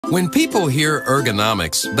When people hear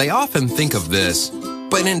ergonomics, they often think of this.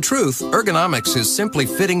 But in truth, ergonomics is simply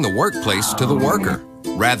fitting the workplace to the worker,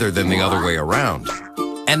 rather than the other way around.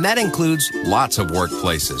 And that includes lots of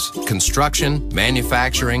workplaces: construction,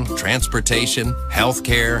 manufacturing, transportation,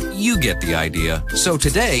 healthcare. You get the idea. So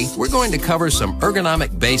today, we're going to cover some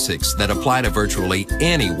ergonomic basics that apply to virtually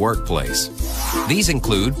any workplace. These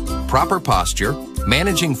include proper posture,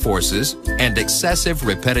 managing forces, and excessive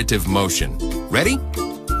repetitive motion. Ready?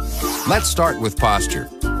 Let's start with posture.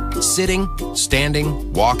 Sitting,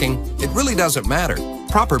 standing, walking, it really doesn't matter.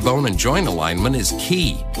 Proper bone and joint alignment is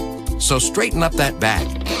key. So straighten up that back,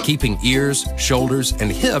 keeping ears, shoulders,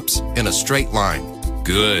 and hips in a straight line.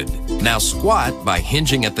 Good. Now squat by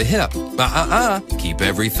hinging at the hip. Keep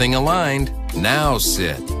everything aligned. Now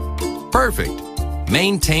sit. Perfect.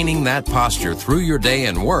 Maintaining that posture through your day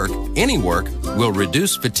and work, any work, will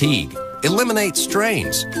reduce fatigue, eliminate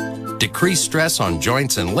strains, decrease stress on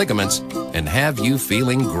joints and ligaments, and have you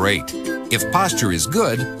feeling great. If posture is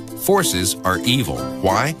good, forces are evil.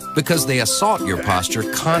 Why? Because they assault your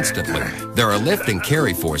posture constantly. There are lift and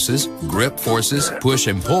carry forces, grip forces, push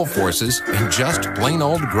and pull forces, and just plain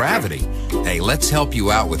old gravity. Hey, let's help you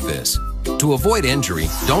out with this. To avoid injury,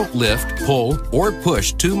 don't lift, pull, or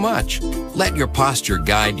push too much. Let your posture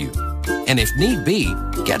guide you. And if need be,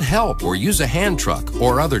 get help or use a hand truck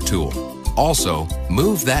or other tool. Also,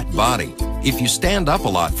 move that body. If you stand up a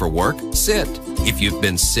lot for work, sit. If you've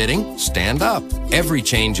been sitting, stand up. Every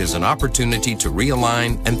change is an opportunity to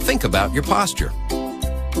realign and think about your posture.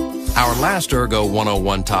 Our last Ergo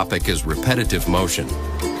 101 topic is repetitive motion.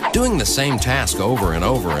 Doing the same task over and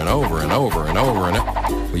over and over and over and over and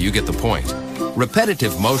over. Well, you get the point.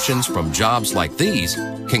 Repetitive motions from jobs like these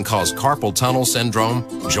can cause carpal tunnel syndrome,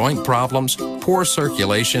 joint problems, poor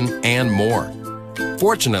circulation, and more.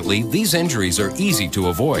 Fortunately, these injuries are easy to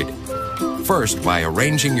avoid. First, by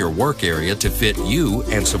arranging your work area to fit you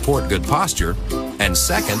and support good posture, and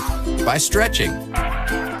second, by stretching.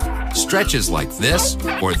 Stretches like this,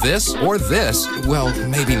 or this, or this, well,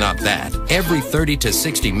 maybe not that. Every 30 to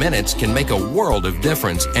 60 minutes can make a world of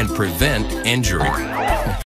difference and prevent injury.